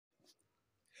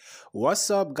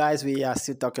What's up, guys? We are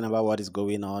still talking about what is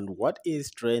going on, what is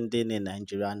trending in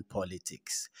Nigerian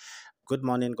politics. Good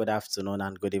morning, good afternoon,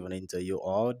 and good evening to you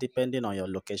all, depending on your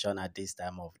location at this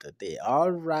time of the day.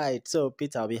 All right, so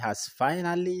Peter Obi has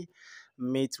finally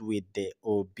met with the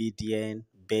Obidient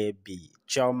Baby,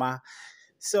 Chioma.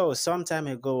 So, some time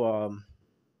ago,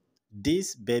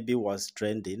 this baby was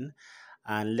trending,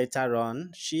 and later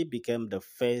on, she became the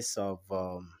face of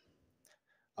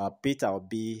Peter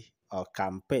Obi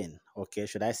campaign. Okay,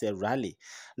 should I say rally?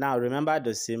 Now, remember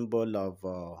the symbol of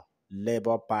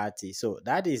Labour Party. So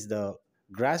that is the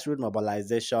grassroots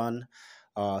mobilization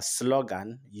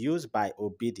slogan used by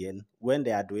Obedient when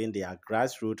they are doing their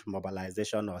grassroots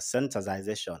mobilization or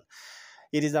sensitization.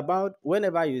 It is about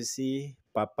whenever you see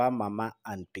Papa, Mama,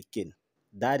 and Pikin,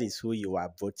 that is who you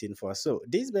are voting for. So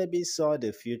this baby saw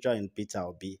the future in Peter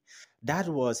Obi. That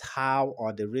was how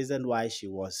or the reason why she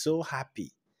was so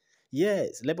happy.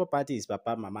 Yes, Labour Party is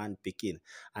Papa, Mama, and Pikin.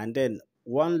 And then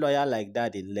one lawyer like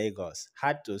that in Lagos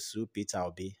had to sue Peter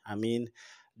Obi. I mean,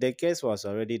 the case was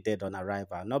already dead on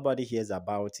arrival. Nobody hears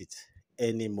about it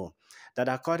anymore. That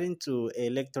according to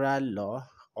electoral law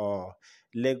or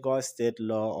Lagos state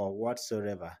law or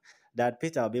whatsoever, that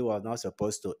Peter Obi was not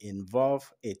supposed to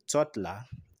involve a toddler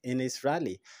in his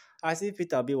rally. As if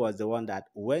Peter Obi was the one that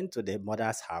went to the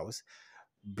mother's house,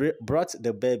 brought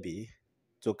the baby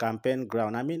to campaign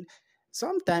ground. I mean,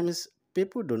 sometimes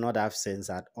people do not have sense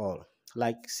at all.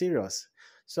 Like, serious.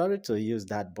 Sorry to use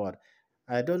that, but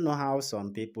I don't know how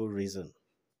some people reason.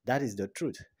 That is the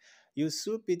truth. You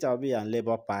sue Peter Obi and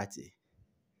Labour Party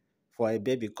for a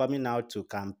baby coming out to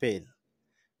campaign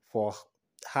for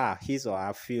her, his or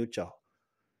her future,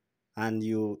 and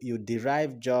you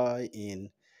derive joy in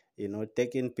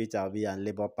taking Peter Obi and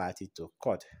Labour Party to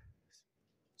court.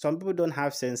 Some people don't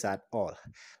have sense at all.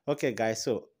 Okay, guys,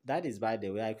 so that is by the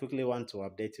way. I quickly want to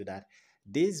update you that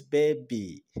this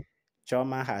baby,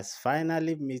 Choma, has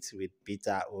finally met with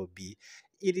Peter Obi.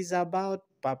 It is about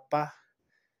Papa,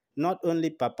 not only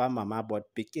Papa, Mama, but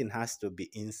Pikin has to be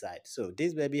inside. So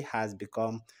this baby has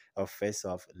become a face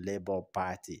of Labour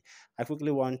Party. I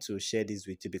quickly want to share this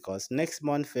with you because next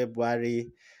month,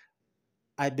 February,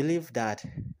 I believe that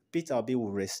Peter Obi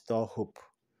will restore hope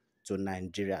to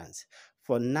Nigerians.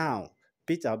 For now,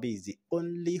 Peter Obi is the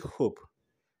only hope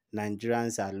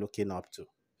Nigerians are looking up to.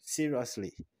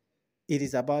 Seriously. It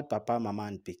is about Papa, Mama,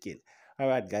 and Pikin. All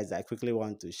right, guys, I quickly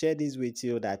want to share this with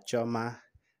you that Choma,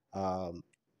 um,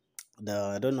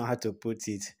 I don't know how to put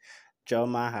it.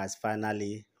 Chioma has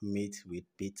finally met with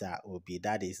Peter Obi.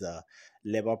 That is a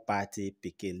Labour Party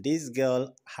Pikin. This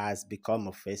girl has become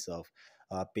a face of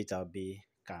Peter Obi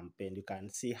campaign. You can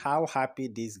see how happy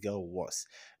this girl was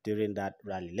during that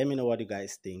rally. Let me know what you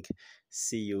guys think.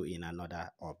 See you in another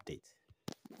update.